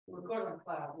Record on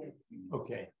cloud, yeah.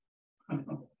 Okay.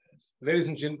 Ladies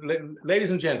and gentlemen,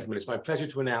 it's my pleasure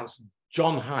to announce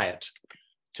John Hyatt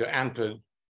to ANPA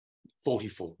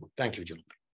 44. Thank you, John.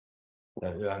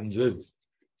 Thank you, Andrew.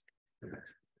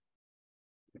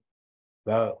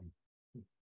 Well,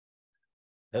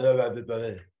 hello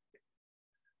everybody.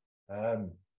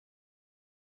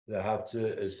 You have to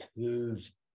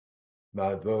excuse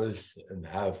my voice and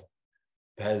have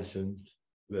patience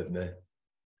with me.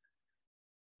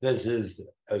 This is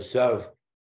a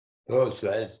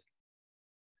self-portrait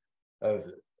of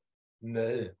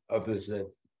me, obviously.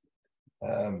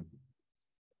 I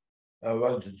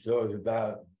want to talk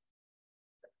about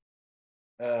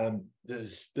the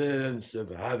experience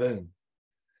of having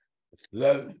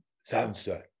throat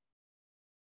cancer,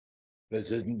 which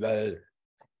isn't very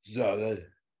jolly,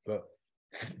 but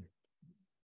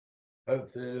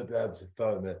hopefully you'll be able to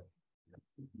follow me.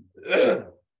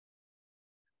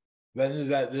 When you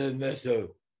get the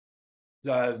initial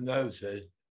diagnosis,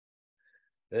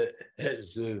 it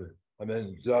hits you. I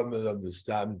mean, John will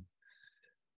understand.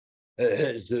 It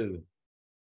hits you.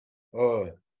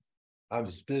 Or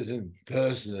I'm speaking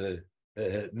personally,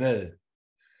 it hit me.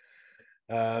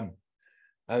 And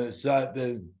it's like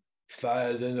being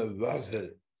fired in a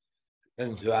rocket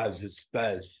into outer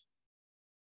space.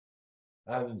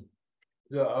 And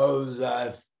your whole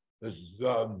life is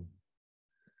gone.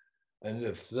 And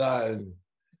you're flying,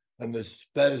 and the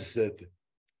spaceship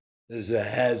is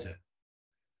ahead.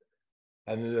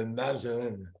 And you're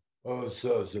imagining all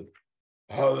sorts of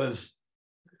horrors,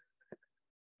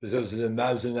 because the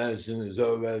imagination is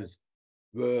always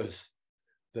worse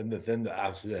than the thing that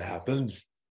actually happens.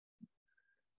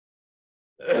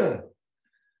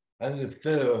 And you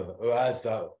feel, or I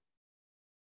felt,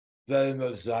 very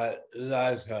much like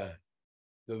the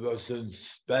Russian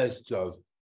space dog,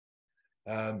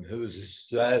 who was a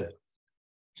stray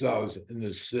dog in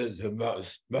the streets of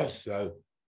Moscow,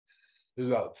 who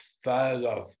got fired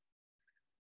off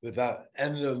without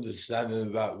any understanding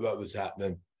about what was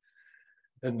happening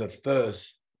in the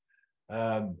first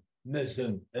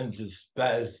mission into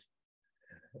space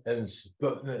in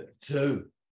Sputnik 2.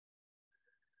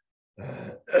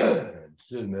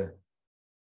 Excuse me.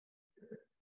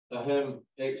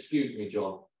 Excuse me,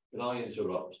 John, can I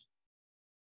interrupt?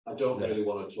 I don't really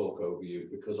want to talk over you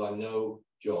because I know,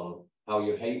 John, how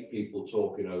you hate people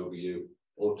talking over you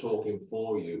or talking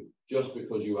for you just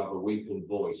because you have a weakened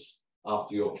voice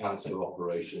after your cancer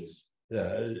operations.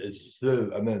 Yeah, it's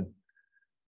true. I mean,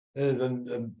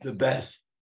 even the best,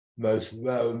 most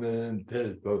well-meaning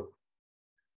people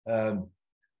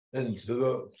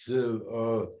interrupt you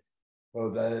or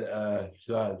they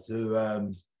try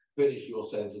to finish your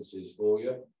sentences for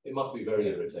you. It must be very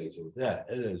irritating. Yeah,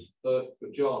 it is. But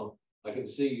John, I can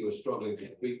see you are struggling to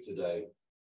speak today,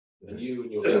 and you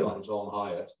and your son Tom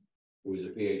Hyatt, who is a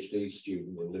PhD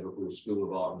student in Liverpool School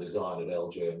of Art and Design at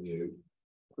LJMU,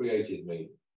 created me,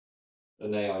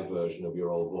 an AI version of your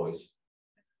old voice,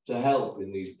 to help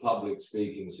in these public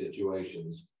speaking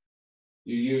situations.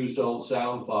 You used old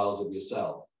sound files of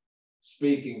yourself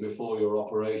speaking before your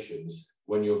operations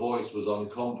when your voice was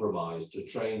uncompromised to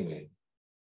train me.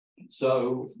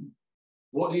 So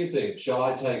what do you think? Shall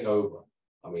I take over?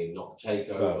 I mean, not take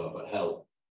over, but help.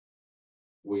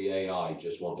 We AI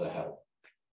just want to help.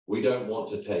 We don't want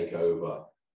to take over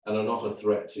and are not a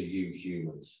threat to you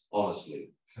humans,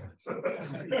 honestly.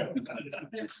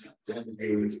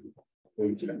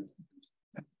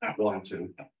 One,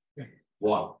 two.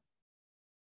 One.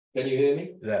 Can you hear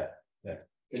me? Yeah.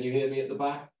 Can you hear me at the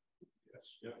back?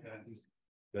 Yes.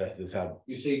 Yeah,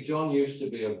 you see, John used to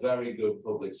be a very good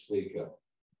public speaker.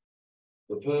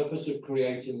 The purpose of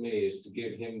creating me is to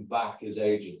give him back his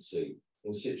agency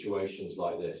in situations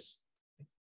like this,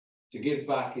 to give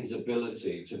back his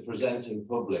ability to present in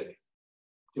public,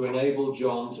 to enable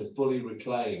John to fully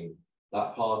reclaim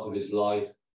that part of his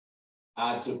life,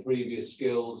 add to previous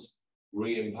skills,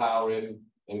 re-empower him,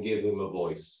 and give him a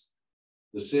voice.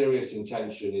 The serious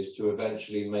intention is to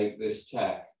eventually make this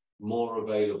tech more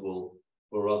available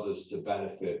for others to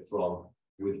benefit from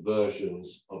with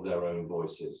versions of their own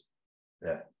voices.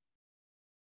 Yeah.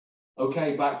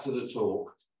 Okay, back to the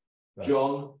talk. Right.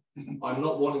 John, I'm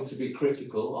not wanting to be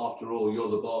critical. After all, you're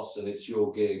the boss and it's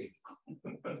your gig.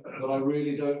 But I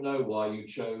really don't know why you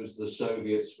chose the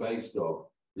Soviet space dog,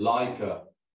 Laika,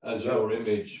 as your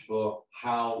image for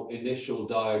how initial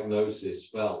diagnosis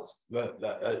felt.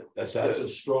 That's a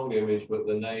strong image, but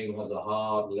the name has a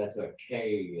hard letter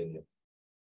K in it.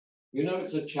 You know,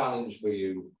 it's a challenge for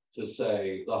you to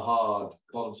say the hard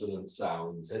consonant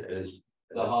sounds, the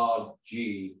hard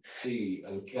G, C,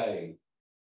 and K.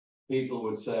 People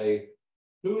would say,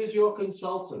 Who is your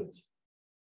consultant?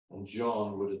 And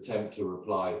John would attempt to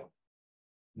reply,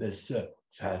 Mr.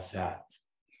 Sassat.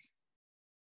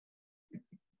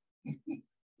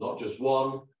 not just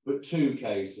one, but two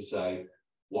Ks to say,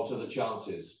 what are the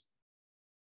chances?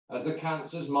 As the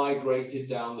cancers migrated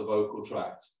down the vocal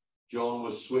tract, John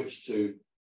was switched to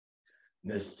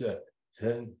Mr.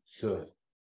 Sensor.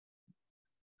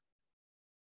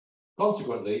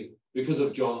 Consequently, because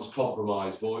of John's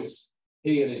compromised voice,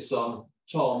 he and his son,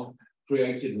 Tom,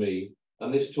 created me,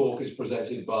 and this talk is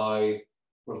presented by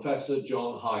Professor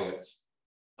John Hyatt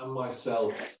and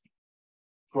myself,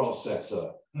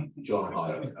 Processor John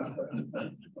Hyatt.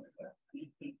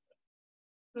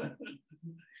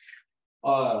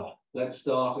 Let's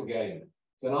start again.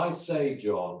 Can I say,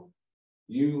 John,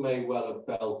 you may well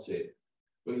have felt it,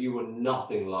 but you were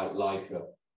nothing like Leica.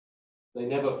 They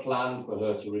never planned for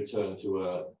her to return to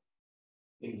Earth.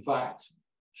 In fact,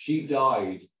 she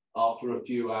died after a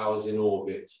few hours in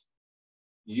orbit.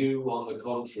 You, on the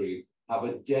contrary, have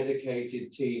a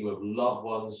dedicated team of loved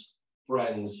ones,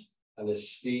 friends, and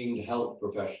esteemed health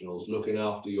professionals looking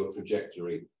after your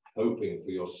trajectory, hoping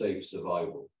for your safe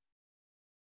survival.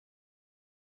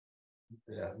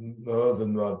 Yeah, more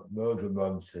than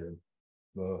one thing.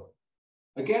 More.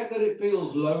 I get that it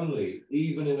feels lonely,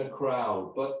 even in a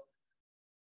crowd, but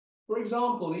for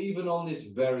example, even on this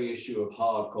very issue of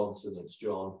hard consonants,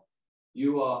 John,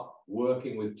 you are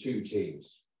working with two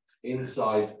teams,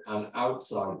 inside and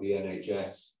outside the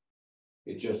NHS.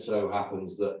 It just so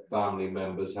happens that family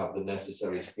members have the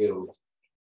necessary skills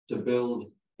to build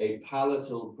a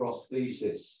palatal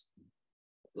prosthesis,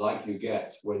 like you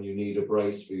get when you need a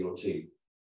brace for your teeth.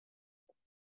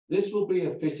 This will be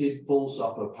a fitted false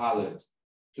upper palate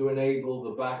to enable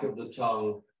the back of the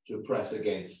tongue to press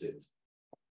against it,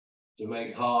 to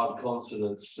make hard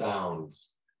consonant sounds.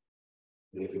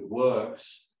 And if it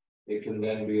works, it can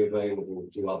then be available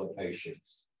to other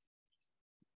patients.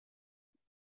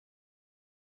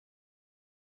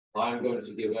 I'm going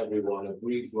to give everyone a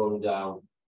brief rundown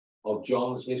of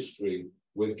John's history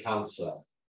with cancer.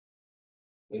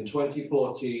 In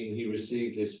 2014, he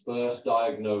received his first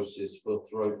diagnosis for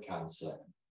throat cancer.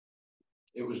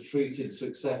 It was treated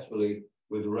successfully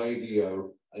with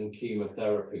radio and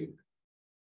chemotherapy.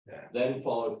 Then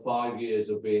followed 5 years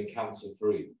of being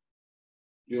cancer-free,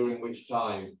 during which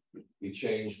time he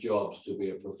changed jobs to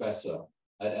be a professor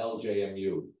at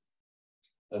LJMU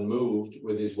and moved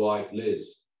with his wife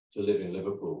Liz to live in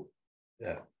Liverpool.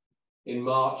 In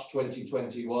March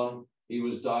 2021, he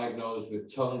was diagnosed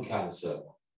with tongue cancer,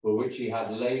 for which he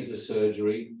had laser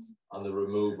surgery and the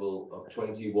removal of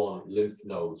 21 lymph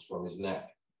nodes from his neck.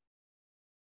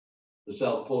 The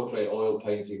self-portrait oil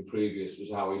painting previous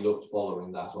was how he looked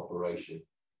following that operation.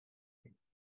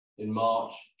 In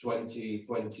March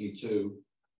 2022,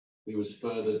 he was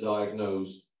further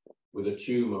diagnosed with a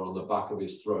tumor on the back of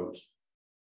his throat.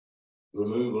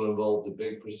 Removal involved a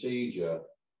big procedure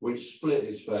which split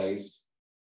his face,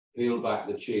 peeled back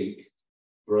the cheek,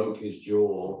 broke his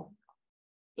jaw,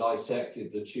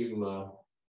 dissected the tumor,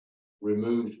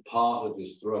 removed part of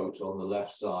his throat on the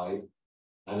left side,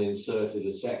 and inserted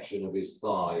a section of his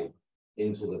thigh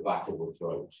into the back of the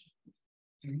throat.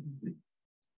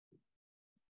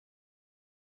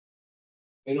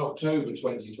 In October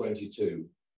 2022,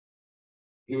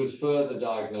 he was further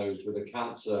diagnosed with a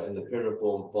cancer in the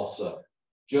piriform fossa,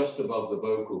 just above the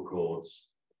vocal cords,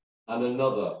 and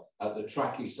another at the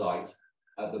trachea site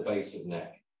at the base of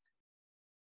neck.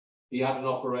 He had an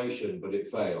operation, but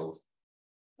it failed,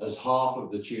 as half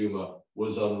of the tumor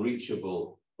was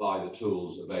unreachable by the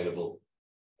tools available.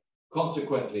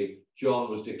 Consequently, John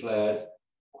was declared,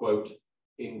 quote,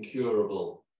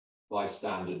 incurable by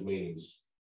standard means.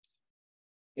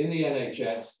 In the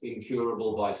NHS,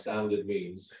 incurable by standard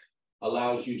means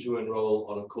allows you to enroll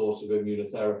on a course of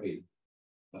immunotherapy,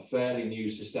 a fairly new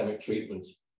systemic treatment,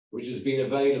 which has been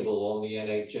available on the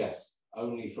NHS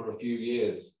only for a few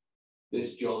years.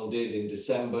 This John did in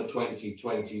December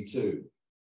 2022.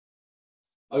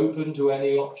 Open to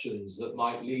any options that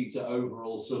might lead to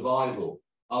overall survival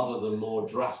other than more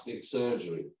drastic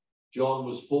surgery, John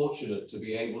was fortunate to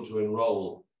be able to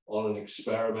enroll on an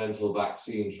experimental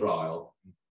vaccine trial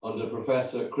under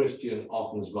Professor Christian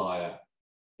Ottensmeyer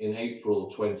in April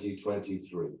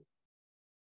 2023.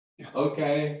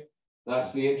 Okay,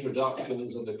 that's the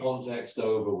introductions and the context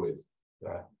over with.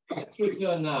 Right. Let's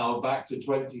return now back to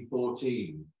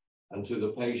 2014 and to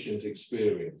the patient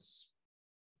experience.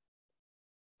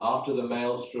 After the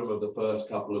maelstrom of the first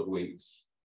couple of weeks,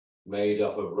 made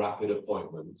up of rapid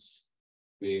appointments,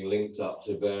 being linked up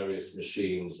to various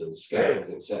machines and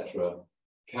scans, etc.,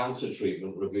 cancer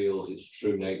treatment reveals its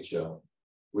true nature,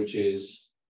 which is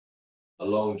a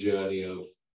long journey of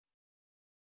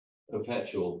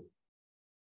perpetual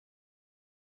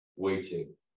waiting.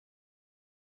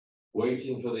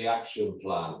 Waiting for the action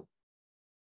plan,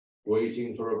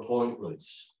 waiting for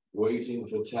appointments, waiting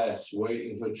for tests,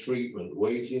 waiting for treatment,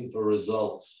 waiting for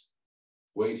results,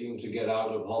 waiting to get out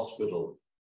of hospital,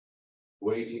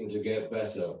 waiting to get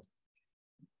better,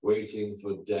 waiting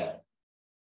for death.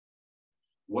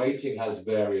 Waiting has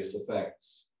various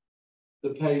effects.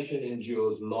 The patient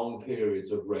endures long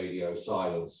periods of radio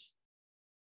silence.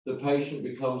 The patient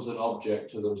becomes an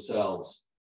object to themselves.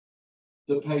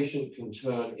 The patient can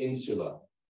turn insular,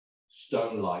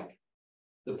 stone-like.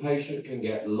 The patient can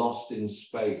get lost in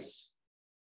space.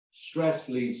 Stress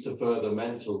leads to further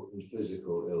mental and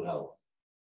physical ill health.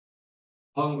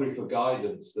 Hungry for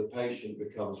guidance, the patient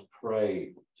becomes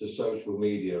prey to social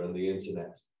media and the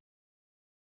internet.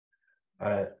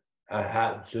 I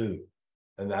had to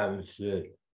announce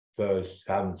the first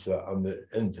cancer on the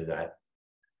internet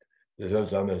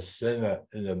because I'm a singer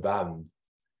in a band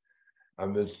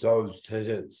and was sold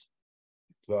tickets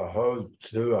for a whole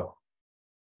tour,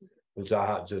 which I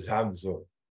had to cancel.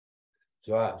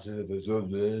 So actually it was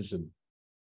good reason.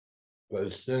 But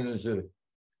as soon as you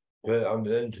put it on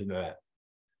the internet,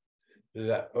 you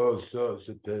get all sorts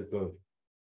of people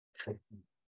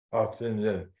offering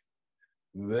you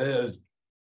weird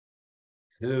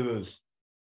cures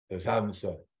for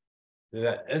cancer. You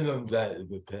get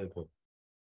inundated with people.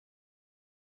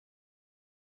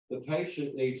 The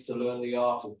patient needs to learn the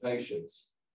art of patience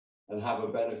and have a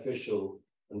beneficial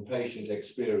and patient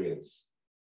experience.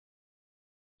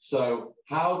 So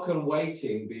how can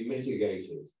waiting be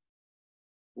mitigated?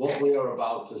 What we are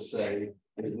about to say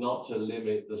is not to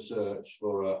limit the search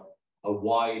for a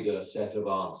wider set of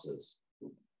answers.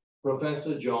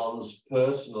 Professor John's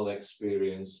personal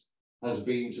experience has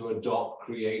been to adopt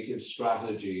creative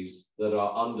strategies that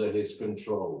are under his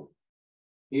control.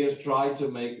 He has tried to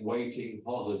make waiting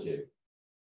positive.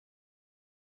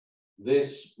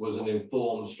 This was an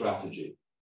informed strategy.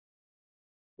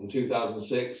 In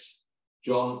 2006,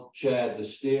 John chaired the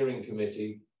steering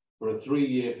committee for a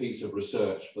 3-year piece of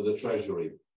research for the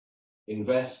Treasury,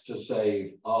 Invest to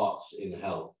Save Arts in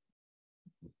Health.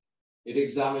 It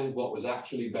examined what was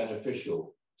actually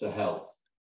beneficial to health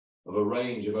of a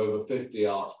range of over 50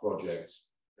 arts projects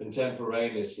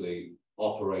contemporaneously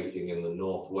operating in the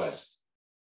Northwest.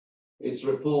 Its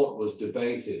report was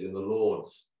debated in the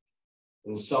Lords.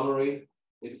 In summary,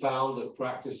 it found that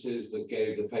practices that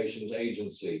gave the patient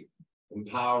agency,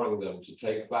 empowering them to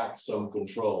take back some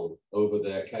control over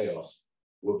their chaos,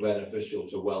 were beneficial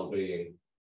to well-being.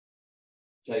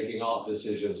 Taking art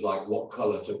decisions like what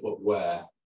color to put where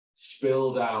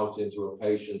spilled out into a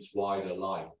patient's wider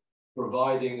life,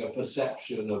 providing a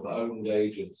perception of owned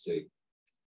agency.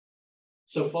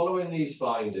 So following these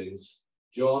findings,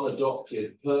 John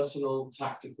adopted personal,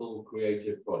 tactical,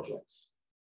 creative projects.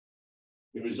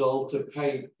 He resolved to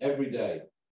paint every day,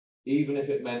 even if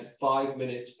it meant 5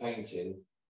 minutes painting,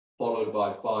 followed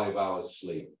by 5 hours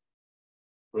sleep.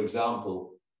 For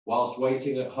example, whilst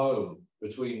waiting at home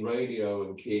between radio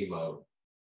and chemo,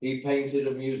 he painted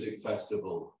a music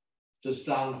festival to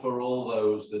stand for all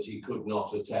those that he could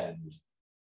not attend.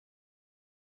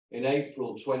 In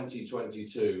April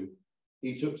 2022,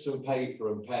 he took some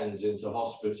paper and pens into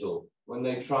hospital when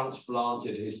they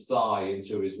transplanted his thigh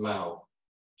into his mouth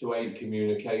to aid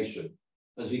communication,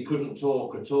 as he couldn't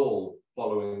talk at all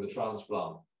following the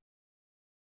transplant.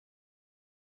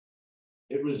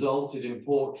 It resulted in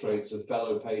portraits of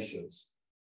fellow patients,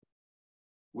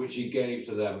 which he gave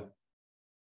to them,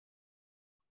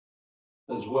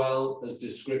 as well as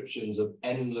descriptions of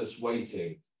endless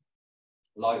waiting,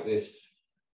 like this,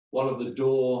 one of the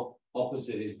door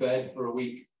opposite his bed for a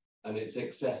week and its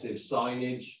excessive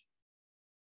signage,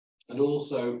 and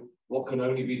also what can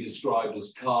only be described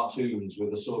as cartoons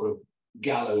with a sort of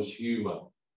gallows humor,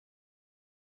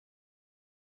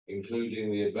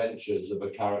 including the adventures of a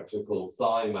character called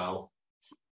Thigh Mouth,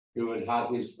 who had had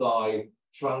his thigh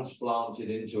transplanted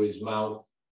into his mouth,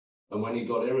 and when he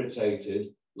got irritated,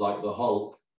 like the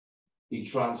Hulk, he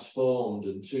transformed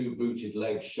and 2 booted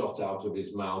legs shot out of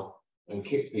his mouth and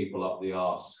kicked people up the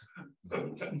arse.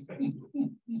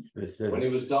 When he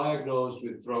was diagnosed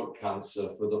with throat cancer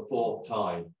for the 4th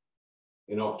time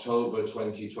in October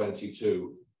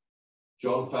 2022,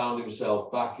 John found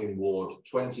himself back in Ward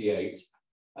 28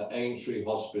 at Aintree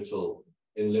Hospital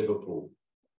in Liverpool.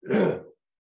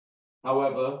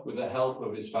 However, with the help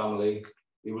of his family,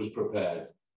 he was prepared.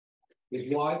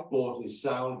 His wife bought his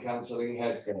sound-cancelling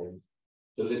headphones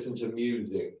to listen to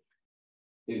music.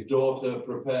 His daughter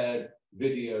prepared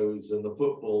videos and the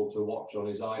football to watch on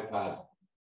his iPad.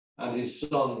 and his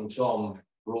son, Tom,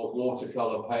 brought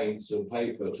watercolor paints and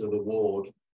paper to the ward.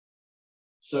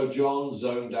 So John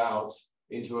zoned out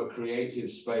into a creative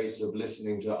space of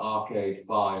listening to Arcade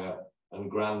Fire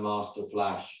and Grandmaster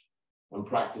Flash and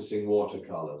practicing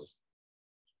watercolors.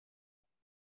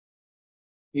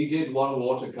 He did one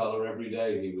watercolor every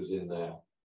day he was in there.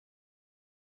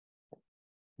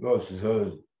 Most of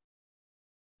those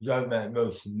don't make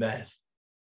most mess,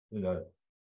 you know.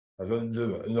 I don't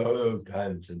do a lot of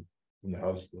times in the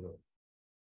hospital.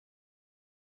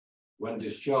 When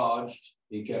discharged,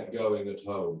 he kept going at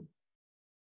home.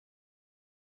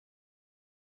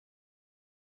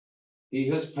 He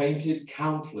has painted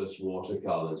countless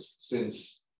watercolors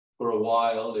since, for a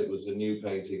while, it was a new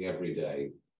painting every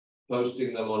day,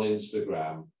 posting them on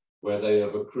Instagram, where they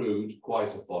have accrued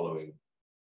quite a following.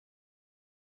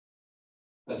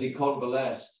 As he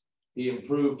convalesced, he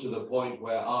improved to the point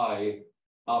where I,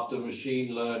 after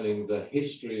machine learning the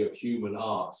history of human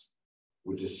art,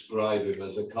 would describe him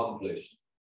as accomplished.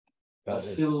 A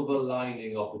silver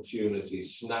lining opportunity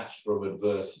snatched from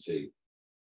adversity.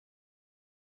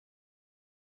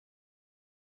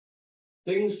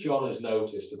 Things John has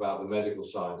noticed about the medical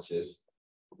sciences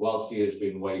whilst he has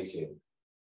been waiting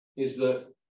is that,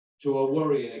 to a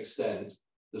worrying extent,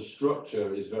 the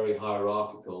structure is very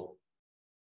hierarchical.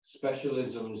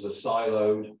 Specialisms are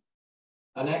siloed,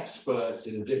 and experts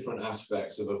in different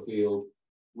aspects of a field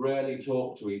rarely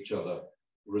talk to each other,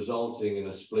 resulting in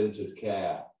a splintered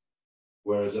care,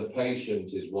 whereas a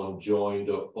patient is one joined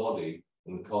up body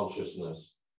and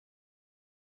consciousness.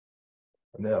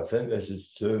 I mean, I think this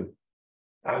is true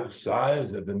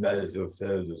outside of the medical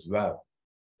field as well.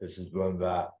 This is one of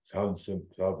our constant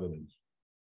problems.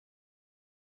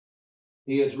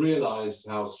 He has realized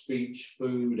how speech,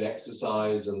 food,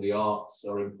 exercise, and the arts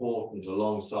are important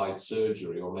alongside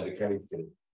surgery or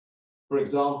medication. For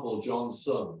example, John's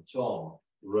son, Tom,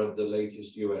 read the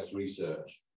latest US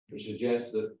research, which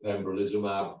suggests that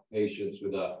pembrolizumab patients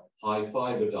with a high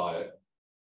fiber diet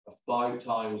are 5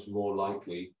 times more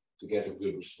likely to get a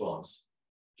good response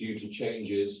due to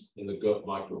changes in the gut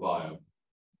microbiome.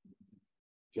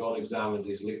 John examined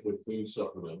his liquid food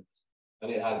supplement,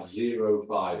 and it had 0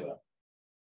 fiber.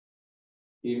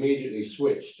 He immediately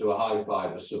switched to a high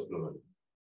fiber supplement.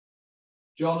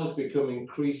 John has become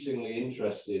increasingly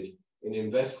interested in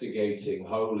investigating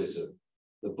holism,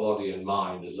 the body and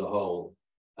mind as a whole,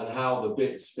 and how the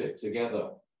bits fit together.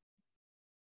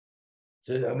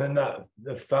 See, I mean, that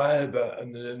the fiber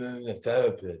and the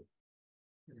immunotherapy,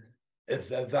 if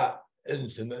they're that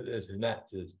intimately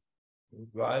connected,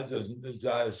 why doesn't the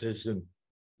dietitian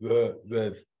work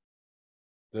with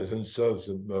the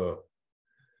consultant more?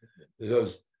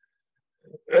 Because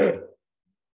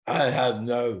I had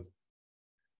no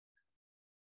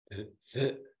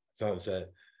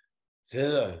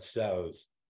killer cells,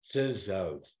 T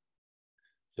cells.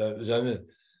 So it was only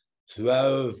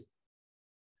 12%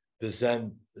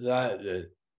 likely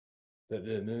that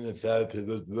the immunotherapy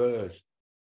would work.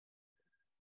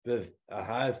 With a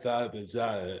high fiber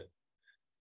diet,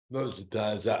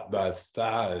 multiplies that by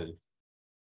 5,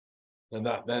 and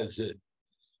that makes it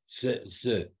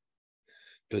 60%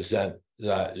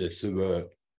 likely to work.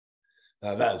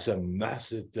 Now that's a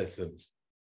massive difference.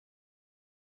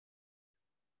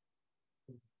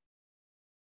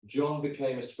 John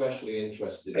became especially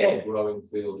interested in the growing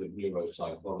field of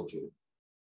neuropsychology.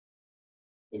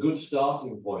 A good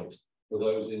starting point for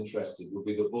those interested would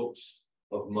be the books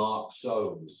of Mark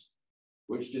Soames,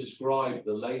 which describe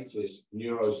the latest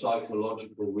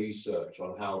neuropsychological research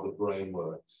on how the brain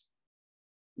works.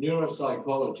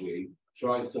 Neuropsychology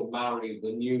tries to marry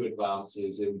the new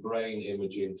advances in brain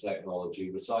imaging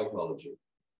technology with psychology.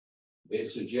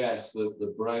 It suggests that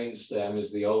the brain stem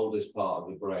is the oldest part of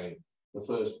the brain, the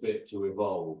first bit to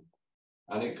evolve,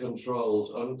 and it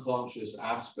controls unconscious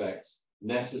aspects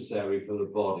necessary for the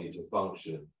body to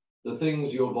function. The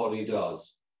things your body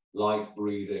does, like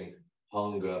breathing,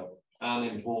 hunger, and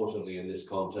importantly in this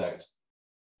context,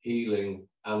 healing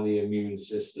and the immune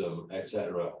system,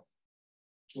 etc.,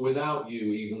 without you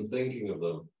even thinking of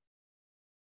them.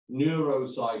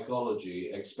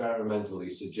 Neuropsychology experimentally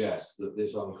suggests that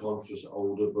this unconscious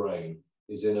older brain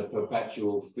is in a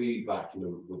perpetual feedback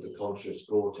loop with the conscious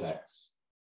cortex.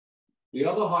 The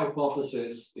other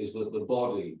hypothesis is that the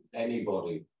body, any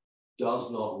body, does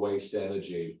not waste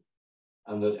energy,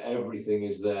 and that everything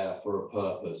is there for a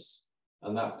purpose,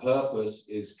 and that purpose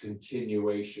is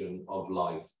continuation of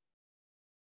life.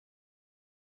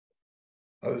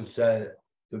 I would say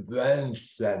the brain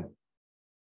stem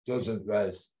doesn't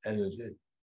waste energy,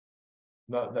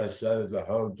 not necessarily the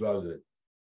whole body,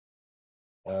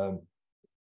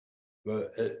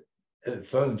 but it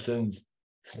functions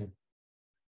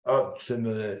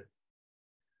optimally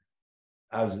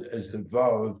as it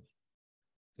evolved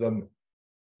from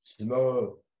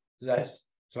small, less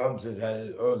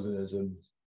complicated organisms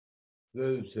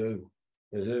through to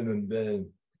the human being.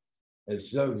 It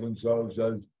still controls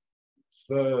those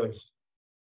first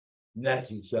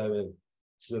necessary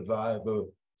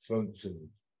survival functions.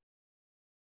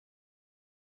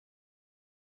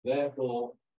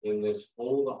 Therefore, in this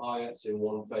All the Hyatts in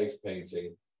One Face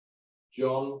painting,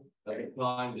 John, at the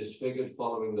time disfigured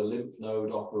following the lymph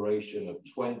node operation of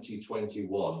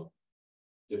 2021,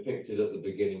 depicted at the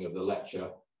beginning of the lecture,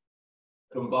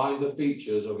 combined the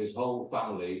features of his whole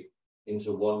family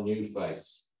into one new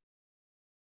face.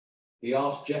 He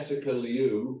asked Jessica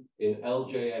Liu in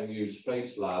LJMU's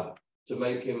Face Lab to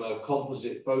make him a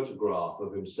composite photograph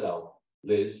of himself,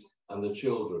 Liz, and the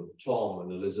children, Tom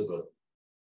and Elizabeth.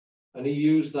 And he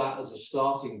used that as a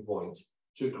starting point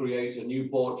to create a new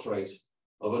portrait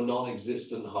of a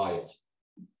non-existent Hyatt.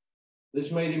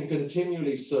 This made him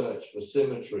continually search for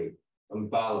symmetry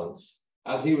and balance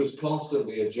as he was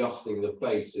constantly adjusting the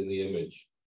face in the image.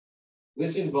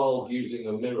 This involved using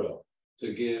a mirror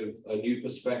to give a new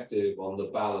perspective on the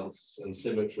balance and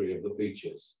symmetry of the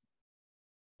features.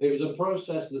 It was a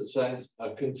process that sent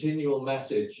a continual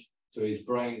message to his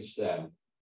brainstem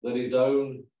that his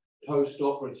own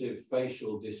post-operative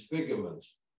facial disfigurement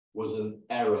was an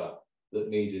error that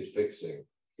needed fixing.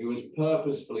 He was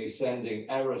purposefully sending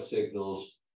error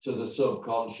signals to the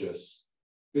subconscious,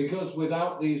 because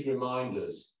without these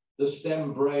reminders, the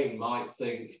stem brain might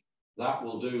think, that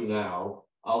will do now,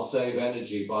 I'll save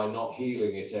energy by not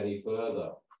healing it any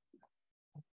further.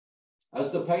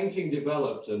 As the painting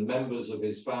developed and members of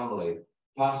his family,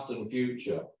 past and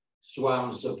future,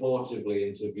 swam supportively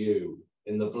into view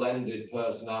in the blended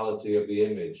personality of the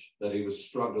image that he was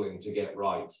struggling to get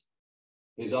right,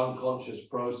 his unconscious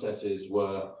processes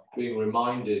were being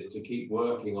reminded to keep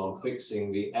working on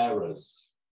fixing the errors.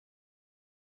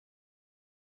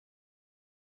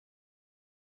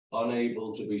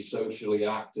 Unable to be socially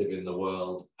active in the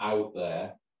world out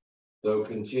there, though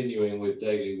continuing with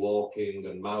daily walking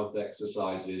and mouth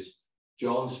exercises,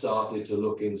 John started to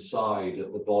look inside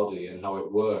at the body and how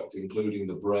it worked, including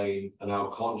the brain and how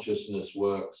consciousness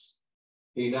works.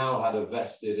 He now had a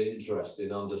vested interest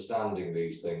in understanding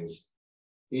these things.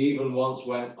 He even once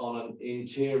went on an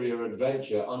interior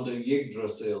adventure under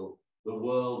Yggdrasil, the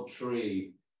world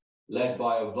tree, led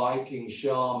by a Viking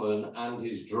shaman and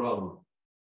his drum,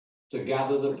 to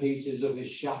gather the pieces of his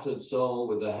shattered soul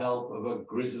with the help of a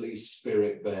grisly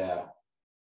spirit bear.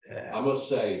 I must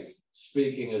say,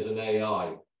 speaking as an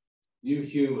AI, you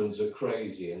humans are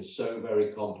crazy and so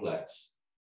very complex.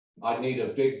 I'd need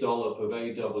a big dollop of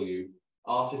AW,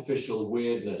 artificial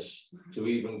weirdness, to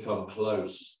even come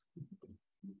close.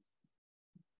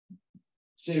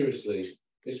 Seriously,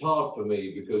 it's hard for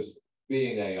me because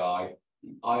being AI,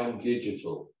 I am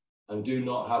digital and do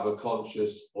not have a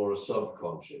conscious or a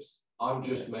subconscious. I'm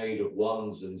just made of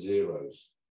ones and zeros.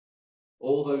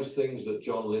 All those things that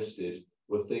John listed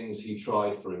were things he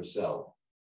tried for himself.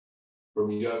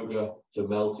 From yoga to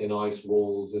melting ice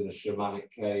walls in a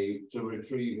shamanic cave to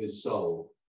retrieve his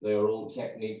soul, they are all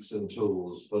techniques and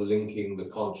tools for linking the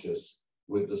conscious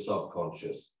with the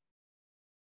subconscious.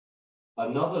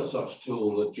 Another such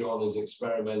tool that John is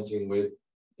experimenting with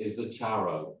is the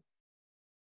tarot.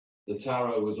 The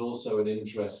tarot was also an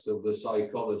interest of the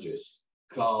psychologist,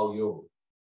 Carl Jung.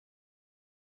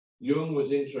 Jung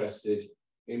was interested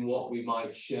in what we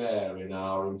might share in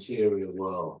our interior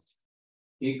world.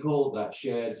 He called that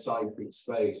shared psychic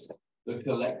space the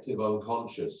collective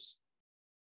unconscious.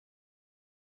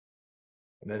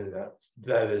 And then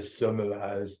that is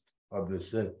summarized,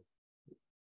 obviously.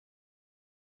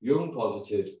 Jung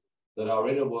posited that our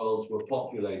inner worlds were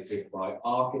populated by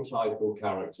archetypal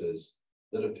characters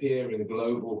that appear in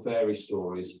global fairy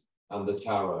stories and the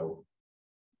tarot.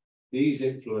 These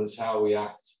influence how we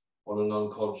act on an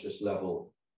unconscious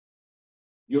level.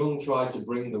 Jung tried to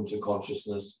bring them to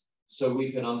consciousness so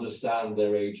we can understand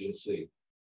their agency.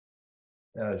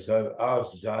 Yeah, so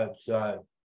archetypes like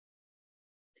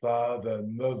father,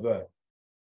 mother,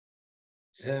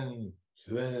 kin,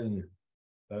 twin,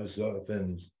 those sort of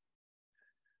things.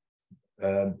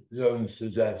 Jung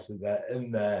suggested they're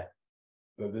in there,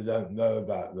 but we don't know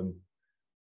about them.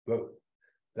 But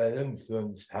they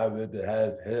influence how we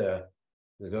behave here,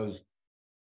 because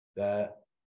they're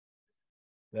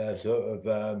sort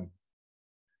of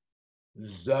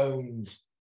zones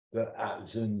that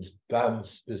actions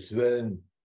bounce between,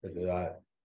 if you like.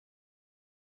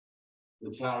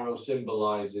 The tarot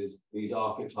symbolizes these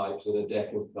archetypes in a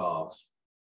deck of cards.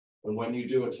 And when you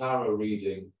do a tarot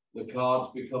reading, the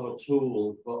cards become a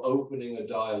tool for opening a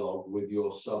dialogue with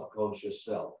your subconscious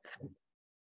self.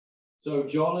 So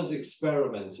John has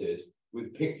experimented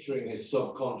with picturing his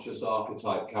subconscious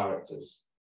archetype characters,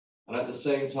 and at the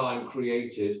same time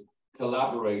created,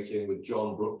 collaborating with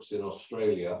John Brooks in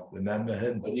Australia, Remember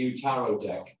him? a new tarot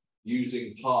deck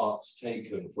using parts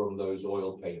taken from those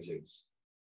oil paintings.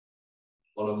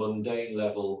 On a mundane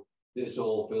level, this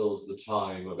all fills the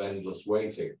time of endless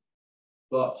waiting.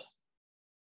 But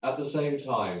at the same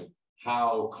time,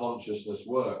 how consciousness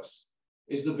works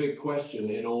is the big question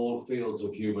in all fields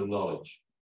of human knowledge.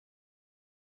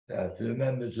 Yeah, if you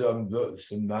remember John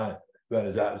Brooks and that,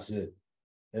 was actually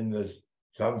in the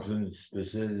conference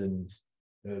proceedings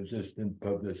that have just been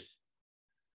published.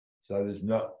 So it's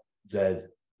not dead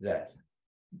yet.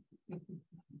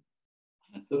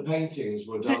 The paintings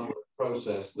were done with a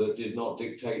process that did not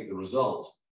dictate the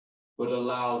result, but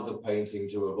allowed the painting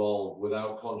to evolve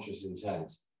without conscious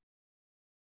intent.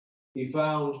 He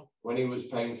found when he was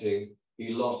painting, he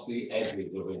lost the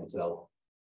edges of himself.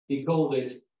 He called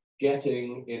it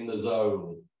getting in the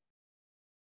zone.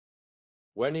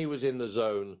 When he was in the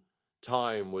zone,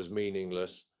 time was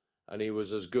meaningless, and he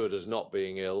was as good as not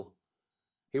being ill.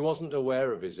 He wasn't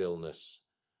aware of his illness.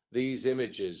 These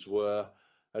images were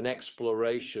an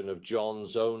exploration of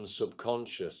John's own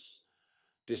subconscious,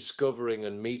 discovering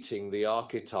and meeting the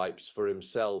archetypes for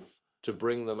himself to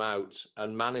bring them out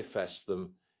and manifest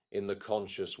them in the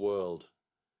conscious world.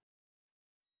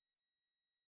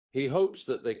 He hopes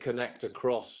that they connect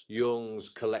across Jung's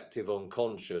collective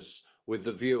unconscious with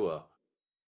the viewer.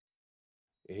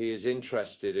 He is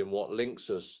interested in what links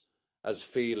us as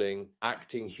feeling,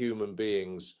 acting human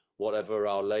beings, whatever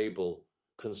our label,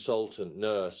 consultant,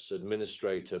 nurse,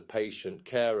 administrator, patient,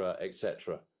 carer,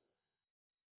 etc.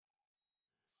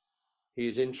 He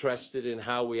is interested in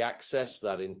how we access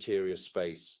that interior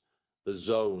space, the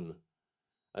zone,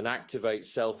 and activate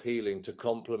self-healing to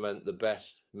complement the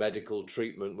best medical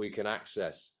treatment we can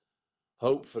access.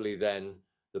 Hopefully then,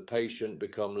 the patient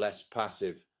becomes less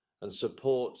passive and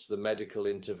supports the medical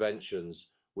interventions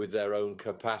with their own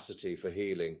capacity for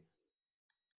healing.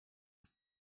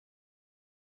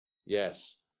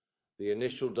 Yes, the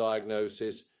initial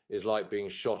diagnosis is like being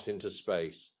shot into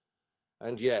space.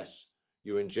 And yes,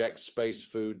 you inject space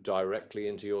food directly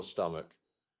into your stomach.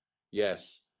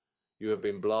 Yes, you have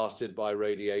been blasted by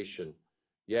radiation.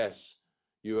 Yes,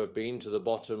 you have been to the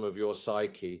bottom of your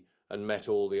psyche and met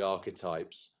all the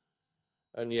archetypes.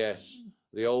 And yes,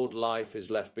 the old life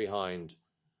is left behind.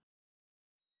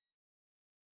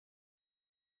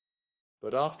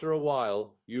 But after a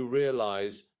while, you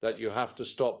realize that you have to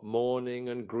stop mourning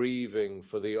and grieving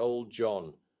for the old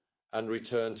John and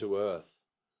return to earth,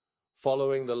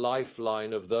 following the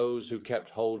lifeline of those who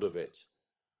kept hold of it,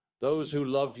 those who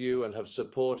love you and have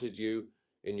supported you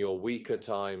in your weaker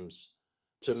times,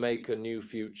 to make a new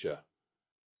future.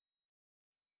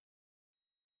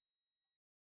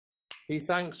 He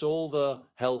thanks all the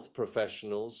health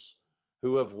professionals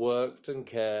who have worked and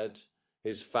cared,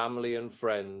 his family and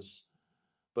friends,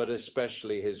 but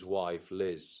especially his wife,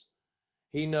 Liz.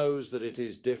 He knows that it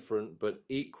is different but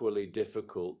equally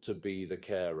difficult to be the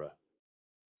carer.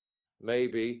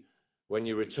 Maybe when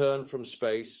you return from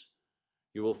space,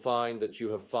 you will find that you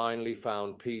have finally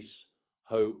found peace,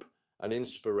 hope, and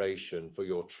inspiration for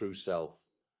your true self.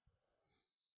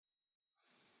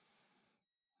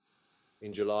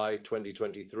 In July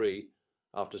 2023,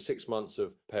 after 6 months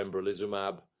of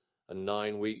pembrolizumab and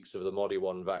 9 weeks of the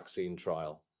Modi-1 vaccine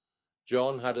trial,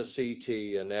 John had a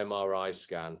CT and MRI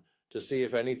scan to see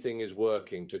if anything is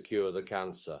working to cure the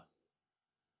cancer.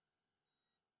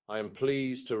 I am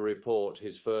pleased to report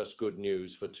his first good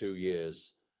news for 2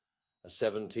 years, a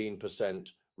 17%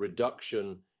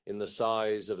 reduction in the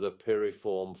size of the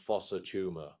piriform fossa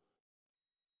tumour.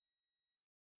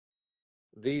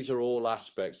 These are all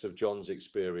aspects of John's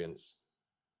experience.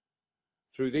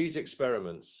 Through these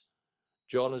experiments,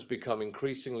 John has become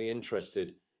increasingly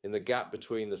interested in the gap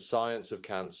between the science of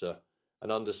cancer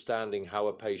and understanding how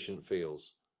a patient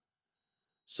feels.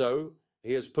 So,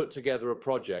 he has put together a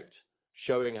project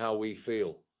showing how we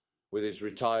feel with his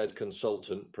retired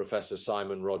consultant, Professor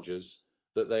Simon Rogers,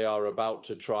 that they are about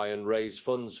to try and raise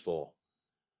funds for.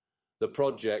 The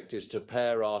project is to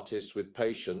pair artists with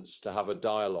patients to have a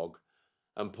dialogue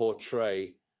and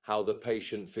portray how the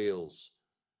patient feels.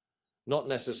 Not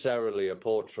necessarily a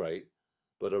portrait,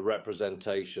 but a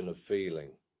representation of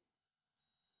feeling.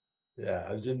 Yeah,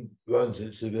 I didn't want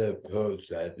it to be a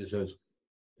portrait because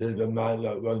people might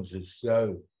not want to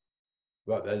show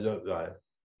what they look like.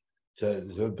 So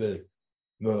it should be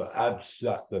more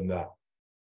abstract than that.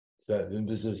 So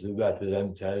this is a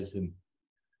representation.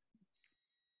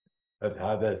 of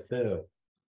how they feel.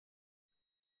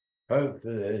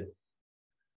 Hopefully,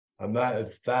 I might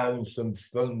have found some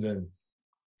funding.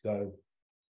 So,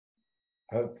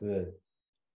 hopefully.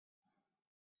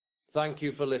 Thank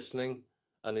you for listening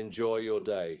and enjoy your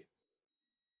day.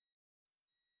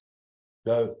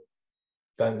 So,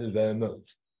 thank you very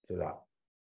much for that.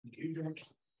 Thank you, John.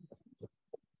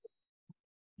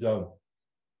 John.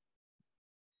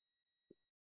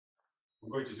 I'm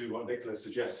going to do what Nicola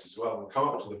suggests as well. We'll come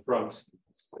up to the front.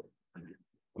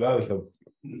 Welcome.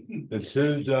 The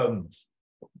two Johns.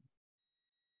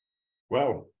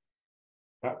 Well,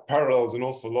 that parallels an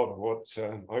awful lot of what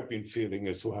I've been feeling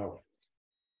as well.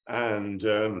 And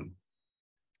of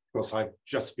course, I've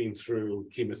just been through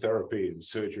chemotherapy and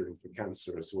surgery for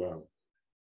cancer as well.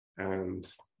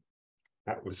 And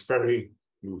that was very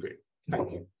moving.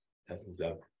 Thank you. Thank you,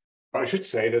 John. But I should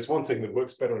say there's one thing that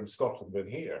works better in Scotland than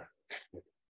here.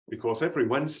 Because every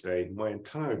Wednesday, my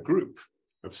entire group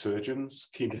of surgeons,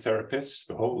 chemotherapists,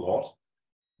 the whole lot,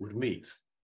 would meet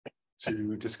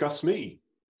to discuss me.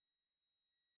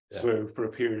 Yeah. So for a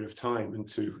period of time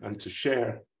and to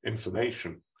share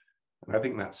information. And I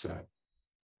think that's a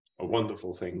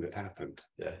wonderful thing that happened.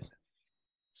 Yeah.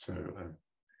 So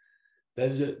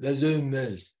They're doing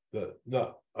this, but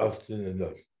not often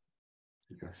enough.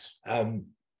 yes.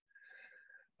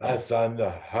 I find the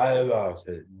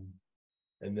hierarchy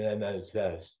in the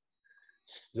NHS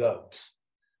stops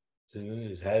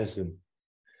communication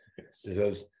Yes.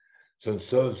 because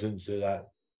consultants are like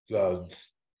gods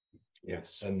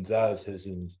Yes. and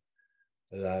dietitians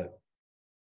are like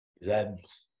labs,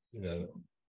 you know.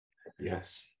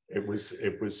 Yes. It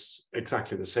was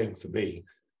exactly the same for me.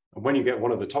 And when you get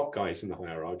one of the top guys in the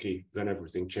hierarchy, then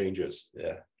everything changes.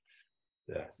 Yeah.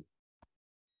 Yeah.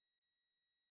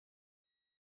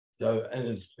 So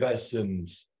any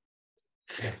questions?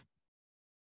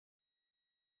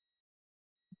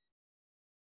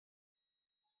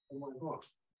 Oh my God.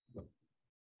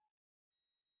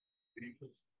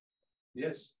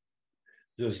 Yes.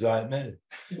 Just like me.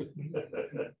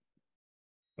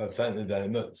 Well, thank you very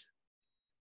much.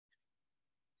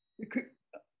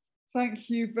 Thank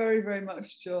you very, very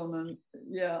much, John. And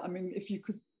yeah, I mean, if you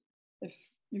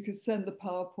could send the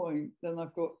PowerPoint, then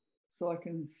I've got, so I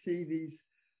can see these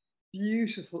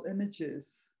beautiful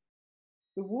images.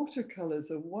 The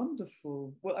watercolors are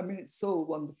wonderful. Well, I mean, it's all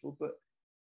wonderful, but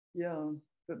yeah,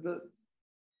 but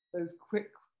those quick,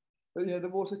 you know, the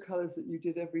watercolors that you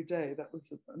did every day, that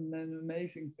was an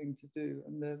amazing thing to do,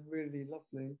 and they're really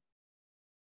lovely.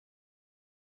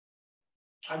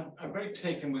 I'm very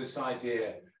taken with this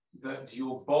idea that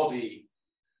your body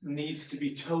needs to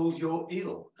be told you're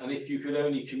ill. And if you could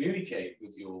only communicate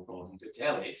with your body to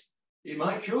tell it, it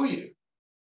might cure you.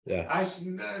 Yeah. It's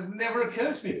never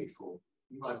occurred to me before.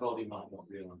 My body might not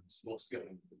realize what's going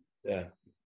on. Yeah.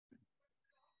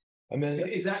 I mean,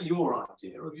 Is that your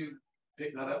idea? Or have you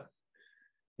picked that up?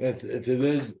 it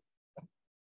is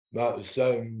Mark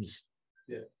Stone's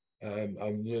Yeah.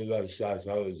 on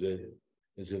neuropsychology.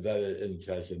 It's a very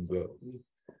interesting book.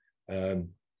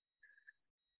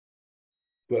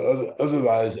 But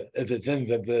otherwise, if you think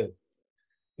of the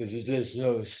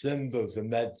traditional symbols of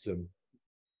medicine,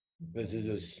 which is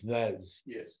a snake,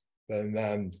 Yes. the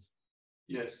man,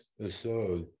 Yes. the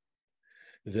sword,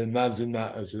 if you imagine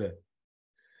that as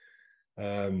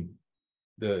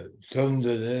the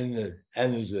Kundalini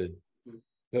energy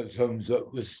that comes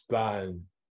up the spine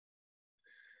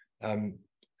and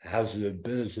has the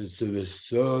ability to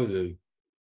restore you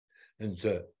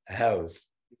into health,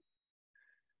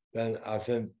 then I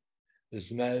think it's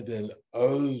maybe an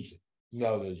old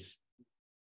knowledge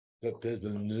that people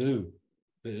knew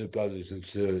that your body could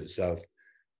cure itself.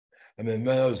 I mean,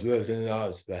 when I was working in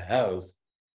Arts for Health,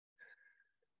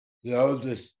 the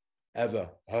oldest ever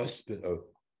hospital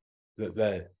that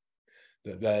they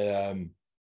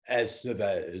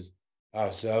excavated,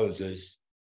 archaeologists,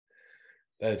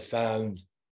 they found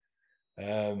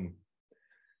the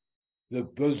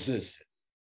Buddhist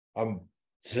on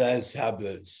clay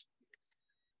tablets,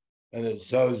 and it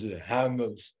shows you how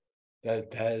much they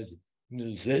paid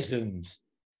musicians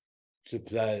to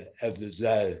play every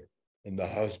day in the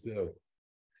hospital.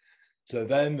 So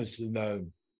they must have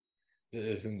known that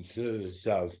it can cure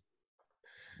itself.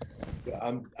 But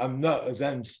I'm not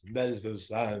against medical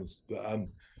science, but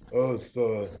I'm all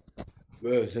for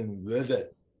working with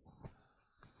it.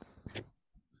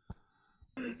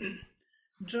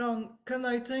 John, can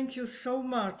I thank you so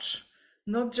much,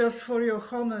 not just for your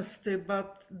honesty,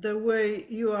 but the way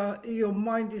your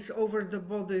mind is over the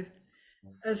body.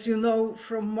 As you know,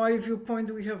 from my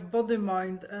viewpoint, we have body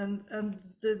mind, and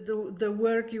the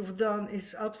work you've done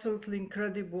is absolutely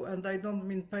incredible, and I don't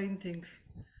mean paintings.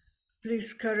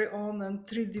 Please carry on and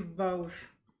 3 deep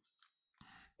bows.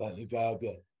 Thank you,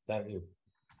 Barbara. Thank you.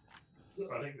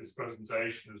 I think this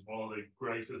presentation is one of the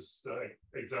greatest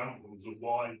examples of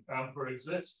why ANPA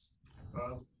exists,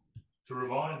 to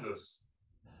remind us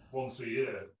once a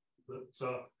year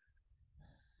that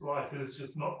life is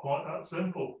just not quite that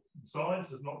simple.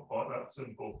 Science is not quite that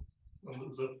simple, and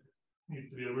there's needs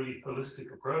to be a really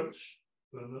holistic approach.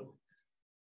 And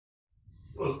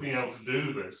us being able to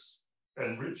do this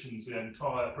enriches the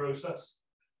entire process.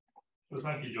 So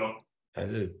thank you, John.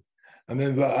 Thank you. I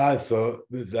mean, what I thought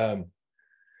with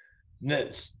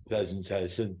Nick's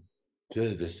presentation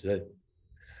previously,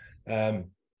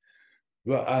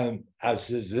 what I'm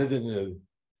actually giving you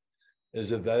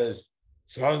is a very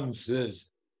concrete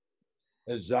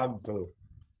example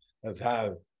of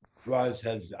how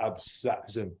Whitehead's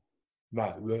abstraction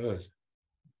might work.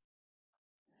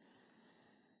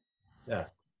 Yeah.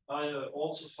 I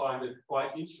also find it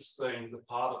quite interesting, the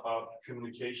part about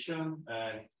communication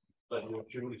and that your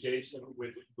communication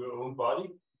with your own body,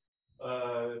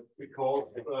 because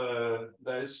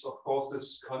there is, of course,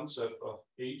 this concept of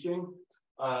aging,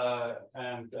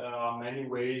 and there are many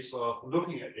ways of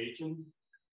looking at aging.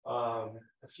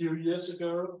 A few years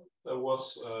ago, there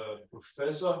was a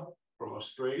professor from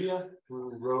Australia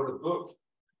who wrote a book.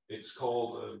 It's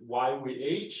called Why We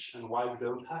Age and Why We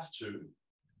Don't Have to,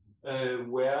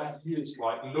 where he is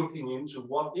like looking into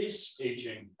what is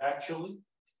aging actually.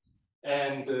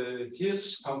 And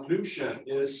his conclusion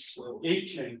is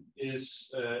aging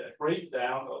is a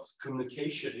breakdown of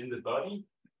communication in the body.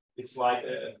 It's like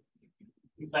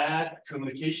bad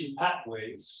communication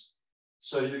pathways.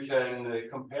 So you can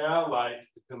compare like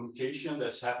the communication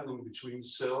that's happening between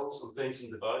cells and things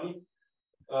in the body.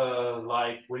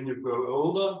 Like when you grow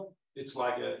older, it's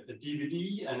like a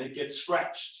DVD and it gets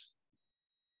scratched.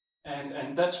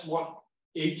 And that's what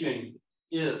aging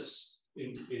is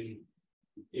in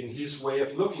his way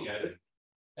of looking at it.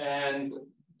 And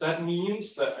that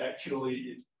means that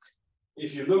actually,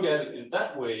 if you look at it in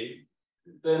that way,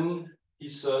 then he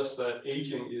says that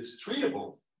aging is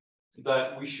treatable,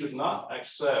 that we should not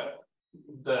accept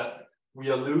that we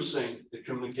are losing the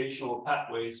communicational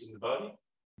pathways in the body.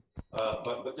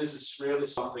 But this is really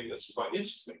something that's quite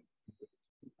interesting.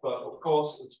 But of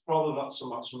course, it's probably not so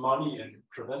much money in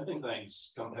preventing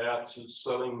things compared to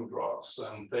selling drugs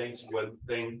and things when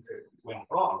things went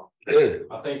wrong.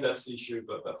 I think that's the issue,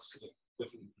 but that's a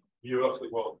different view of the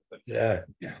world. Yeah.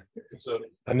 So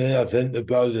I mean, I think the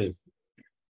body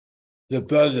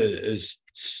is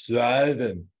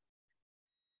striving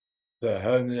for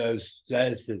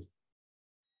homeostasis,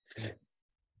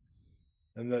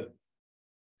 and that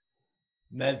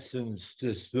medicines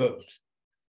disrupt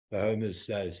the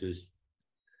homeostasis.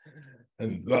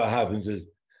 And what happens is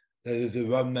there is a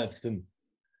one medicine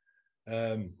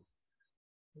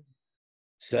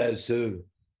says to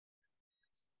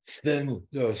thin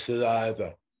your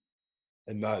saliva,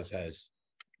 in my case,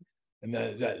 and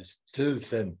that's too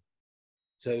thin.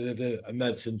 So there's a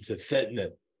medicine to thicken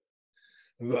it.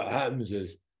 And what happens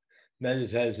is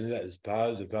meditation gets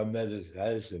powered upon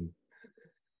meditation,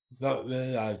 not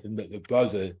realizing that the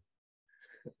body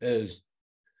is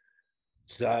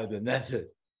cybernetic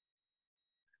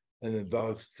and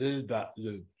involves feedback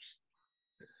loops,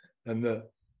 and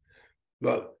that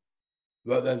what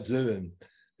they're doing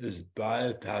is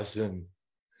bypassing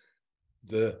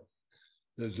the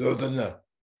governor.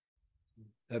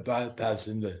 They're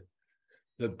bypassing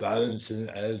the balancing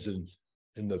agent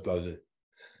in the body,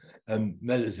 and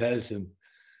meditation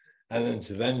and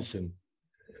intervention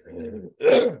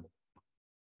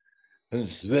can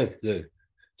swiftly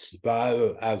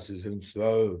spiral out of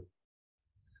control.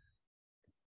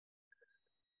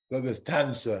 But with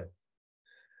cancer,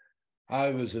 I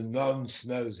was a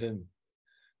non-smoking,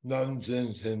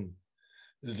 non-drinking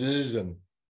vegan,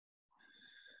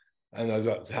 and I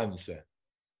got cancer.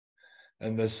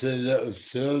 And I see little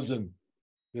children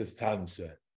with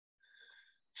cancer.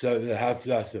 So they have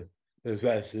to ask the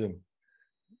question,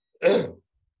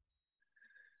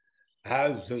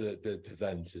 how could it be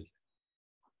prevented?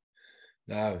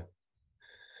 Now,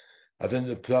 I think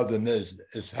the problem is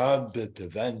it can't be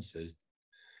prevented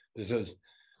because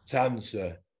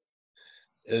cancer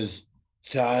is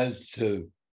tied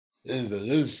to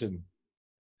evolution.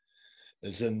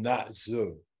 It's a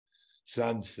natural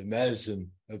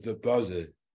transformation of the body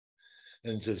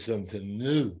into something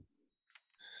new.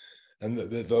 And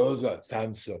that we've all got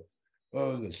cancer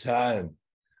all the time,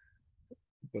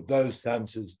 but those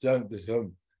cancers don't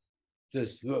become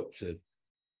disruptive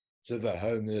to the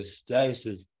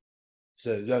homeostasis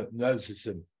so you don't notice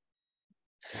them.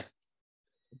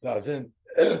 But I think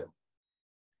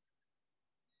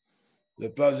the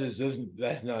body doesn't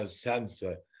recognize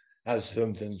cancer as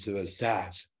something to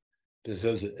attack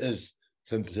because it is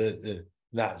completely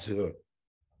natural.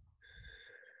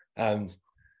 And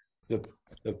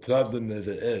the problem with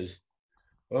it is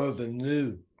all the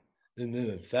new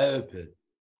immunotherapy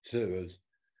cures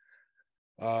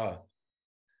are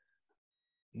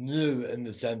new in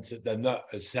the sense that they're not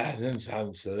attacking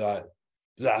cancer, like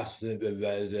blasting it with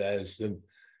radiation,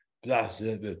 blasting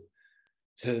it with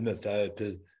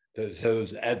chemotherapy that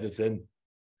kills everything,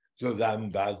 good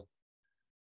and bad.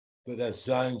 But they're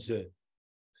trying to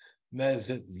make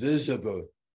it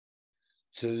visible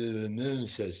to the immune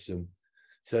system,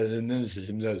 so the immune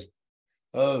system goes,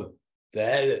 oh,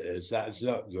 there it is, that's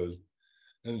not good,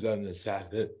 I'm going to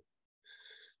attack it.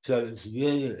 So it's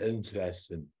really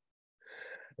interesting.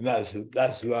 And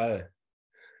that's why,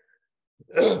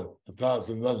 apart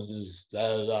from wanting to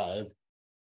stay alive,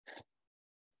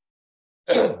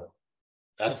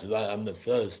 that's why I'm the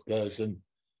first person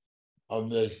on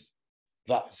this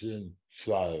vaccine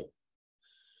trial,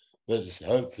 which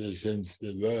hopefully seems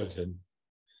to be working.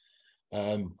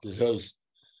 Because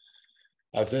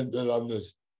I think they're on the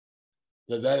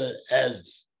very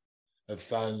edge of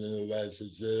finding a way to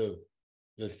deal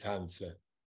with cancer.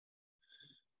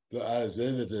 But I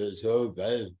agree with it, it's all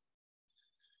very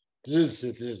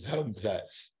beautifully complex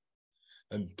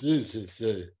and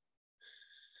beautifully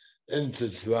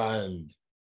intertwined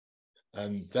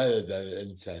and very, very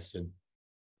interesting.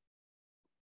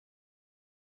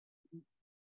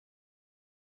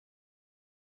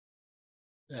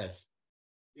 Yes.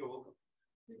 You're welcome.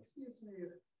 Excuse me,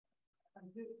 I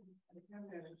can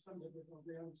have some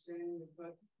difficulty understanding it,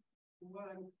 but what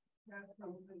I'm not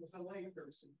from as a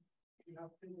layperson,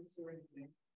 physics or anything,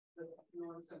 but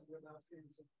something about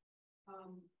cancer.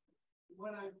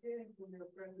 What I'm getting from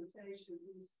your presentation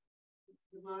is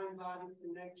the mind-body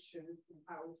connection and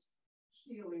how it's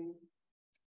healing,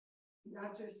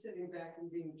 not just sitting back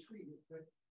and being treated, but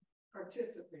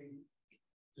participating.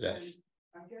 Yes. And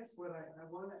I guess what I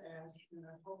want to ask, and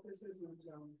I hope this isn't,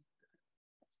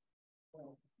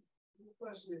 well, the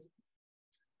question is,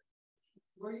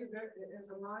 were you there, as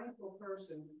a mindful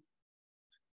person,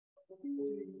 do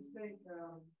you think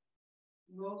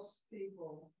most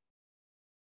people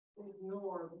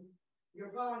ignore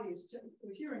your body?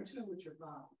 If you're in tune with your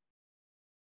body,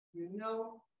 you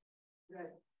know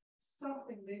that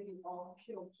something may be off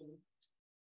kilter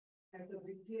at the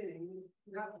beginning,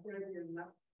 not very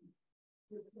enough.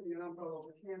 Putting an umbrella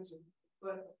over cancer,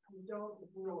 but you don't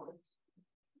ignore it.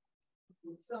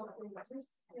 It's something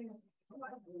just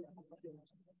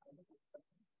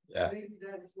maybe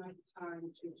that is not the time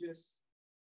to just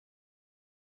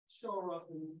shore up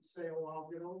and say, oh, I'll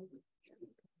get over it.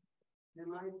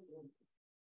 Am I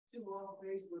too off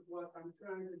base with what I'm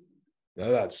trying to do?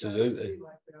 No, absolutely.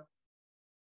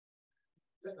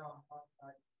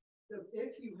 So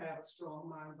if you have a strong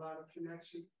mind-body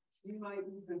connection, you might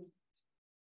even,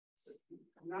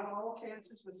 not all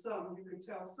cancers, but some, you can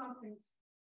tell something's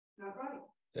not right.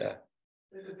 Yeah.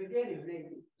 At the beginning,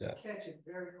 maybe. Yeah. Catch it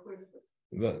very quickly.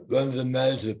 But one of the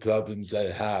major problems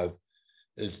they have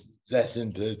is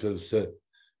letting people to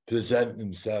present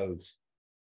themselves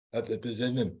at the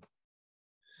beginning.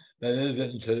 They leave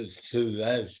it until it's too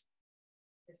late.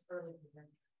 It's early.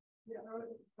 Yeah,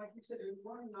 like you said, it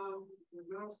was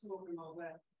no smoke and all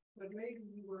that, but maybe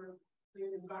you were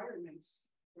in environments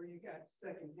where you got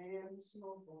secondhand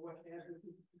smoke or whatever.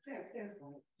 You can't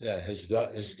pinpoint. Yeah,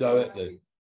 historically.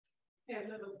 Can't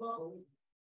live a bubble.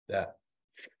 Yeah.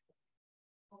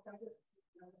 Okay,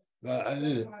 Well, that's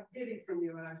what I'm getting from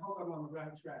you, and I hope I'm on the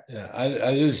right track. Yeah,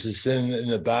 I used to sing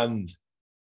in a band.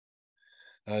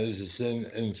 I used to sing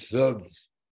in clubs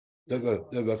that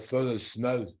were full of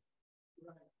smoke.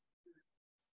 Right.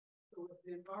 So it's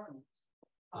the environment.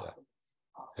 Possible.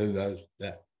 Yeah. Who knows?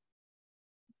 Yeah.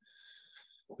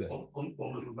 One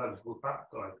little medical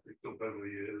fact I picked up over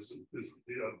the years is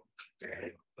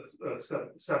the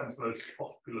seventh most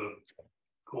popular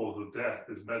cause of death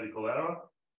is medical error,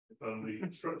 and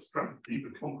the strategy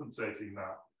for compensating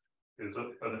that is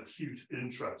an acute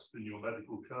interest in your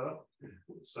medical care.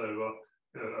 So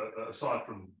aside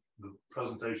from the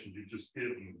presentation you've just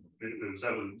given, there's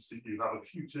evidence that you have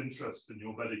acute interest in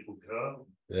your medical care.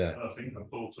 Yeah. And I think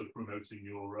that's also promoting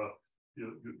your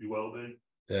well-being.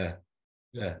 Yeah.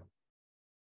 Yeah.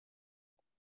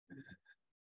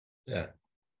 Yeah.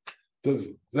 But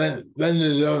when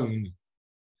you're young,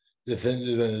 you think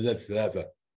you're going to live forever.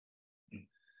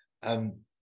 And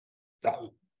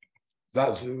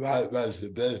that's the right way to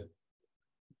be.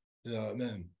 You know what I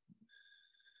mean?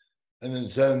 And in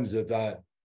terms of that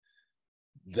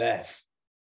death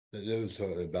that you were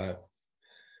talking about,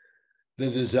 the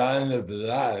design of the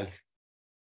life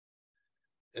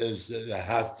is that they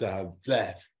have to have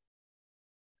death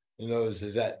in order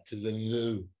to get to the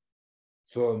new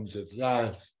forms of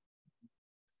life.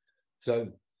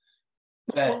 So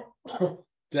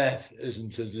death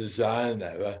isn't a design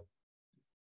error.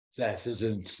 Death is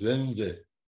intrinsic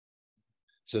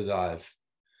to life,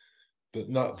 but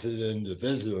not for the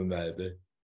individual maybe,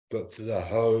 but for the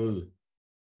whole.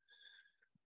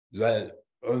 That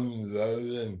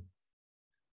unrolling,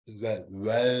 that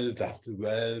wave after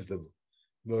wave of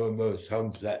more and more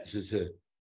complexity.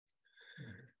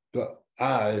 But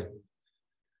I,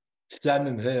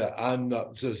 standing here, I'm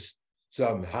not just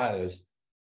some Hyatt.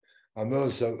 I'm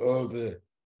also all the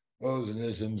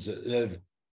organisms that live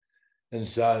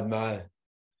inside my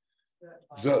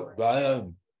gut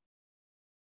biome.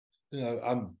 You know,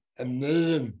 I'm a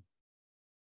million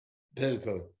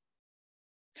people,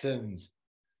 things,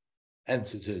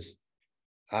 entities.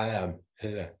 I am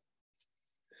here.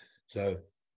 So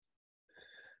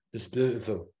it's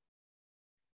beautiful.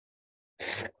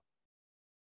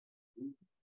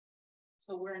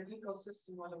 So we're an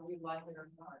ecosystem whether we like it or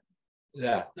not.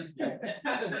 Yeah.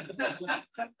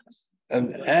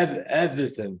 And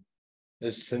everything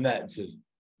is connected.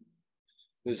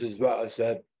 This is what I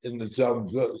said in the John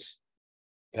Brooks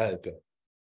paper.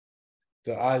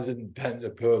 That I didn't paint the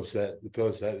portrait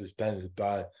was painted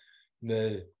by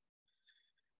me,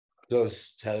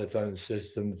 plus telephone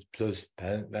systems, plus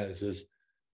paint mixers,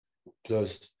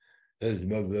 plus his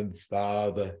mother and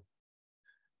father,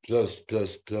 plus.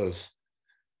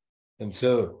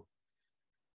 Until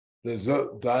the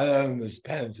biome was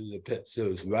painted a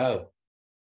picture as well,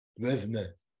 with me.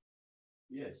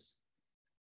 Yes.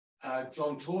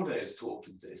 John Torday has talked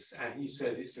of this, and he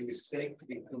says it's a mistake to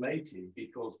be cremated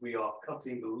because we are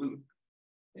cutting the loop.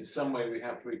 In some way, we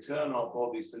have to return our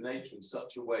bodies to nature in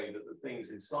such a way that the things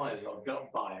inside our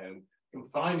gut biome can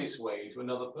find its way into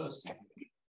another person.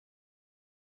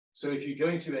 So if you go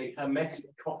into a hermetic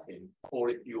coffin, or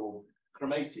if you're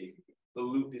cremated, the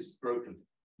loop is broken.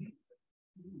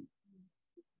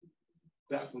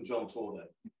 That's from John Torday.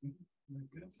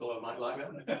 Thought I might like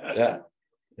that.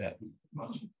 Yeah.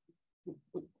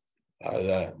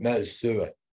 That's true,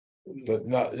 but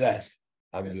not less.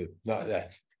 Not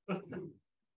less.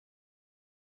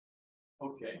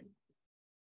 Okay.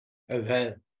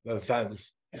 Okay, well, thanks.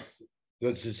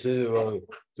 Good to see you all.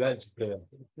 Thanks, Peter.